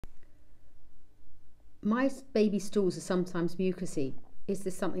My baby stools are sometimes mucousy. Is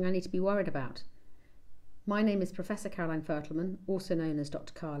this something I need to be worried about? My name is Professor Caroline Fertelman, also known as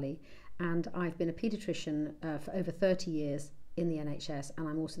Dr. Carly, and I've been a paediatrician for over 30 years in the NHS, and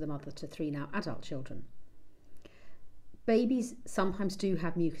I'm also the mother to 3 now adult children. Babies sometimes do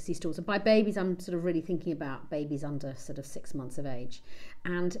have mucousy stools, and by babies I'm sort of really thinking about babies under sort of 6 months of age,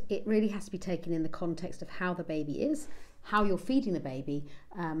 and it really has to be taken in the context of how the baby is, how you're feeding the baby,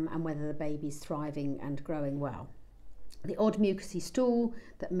 and whether the baby's thriving and growing well. The odd mucousy stool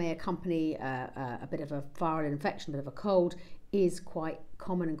that may accompany a bit of a viral infection, a bit of a cold, is quite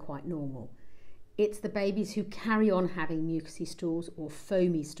common and quite normal. It's the babies who carry on having mucousy stools or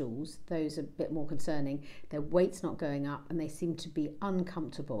foamy stools, those are a bit more concerning. Their weight's not going up and they seem to be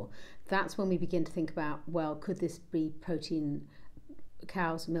uncomfortable. That's when we begin to think about, well, could this be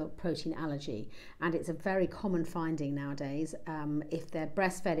cow's milk protein allergy? And it's a very common finding nowadays. If they're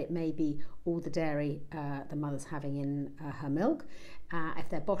breastfed, it may be all the dairy the mother's having in her milk. If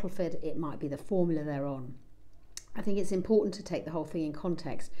they're bottle fed, it might be the formula they're on. I think it's important to take the whole thing in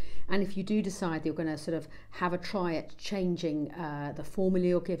context, and if you do decide you're going to sort of have a try at changing the formula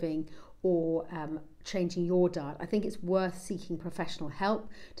you're giving or changing your diet, I think it's worth seeking professional help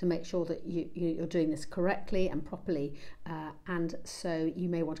to make sure that you're doing this correctly and properly, and so you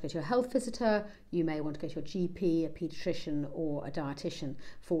may want to go to your health visitor, you may want to go to your GP, a paediatrician or a dietitian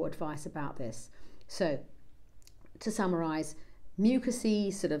for advice about this. So to summarise,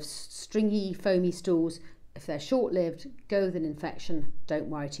 mucousy, sort of stringy, foamy stools, if they're short-lived, go with an infection, don't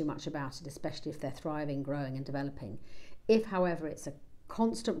worry too much about it, especially if they're thriving, growing and developing. If, however, it's a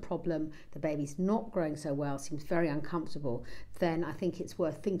constant problem, the baby's not growing so well, seems very uncomfortable, then I think it's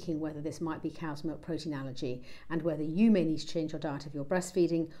worth thinking whether this might be cow's milk protein allergy and whether you may need to change your diet if you're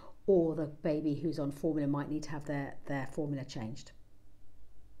breastfeeding, or the baby who's on formula might need to have their formula changed.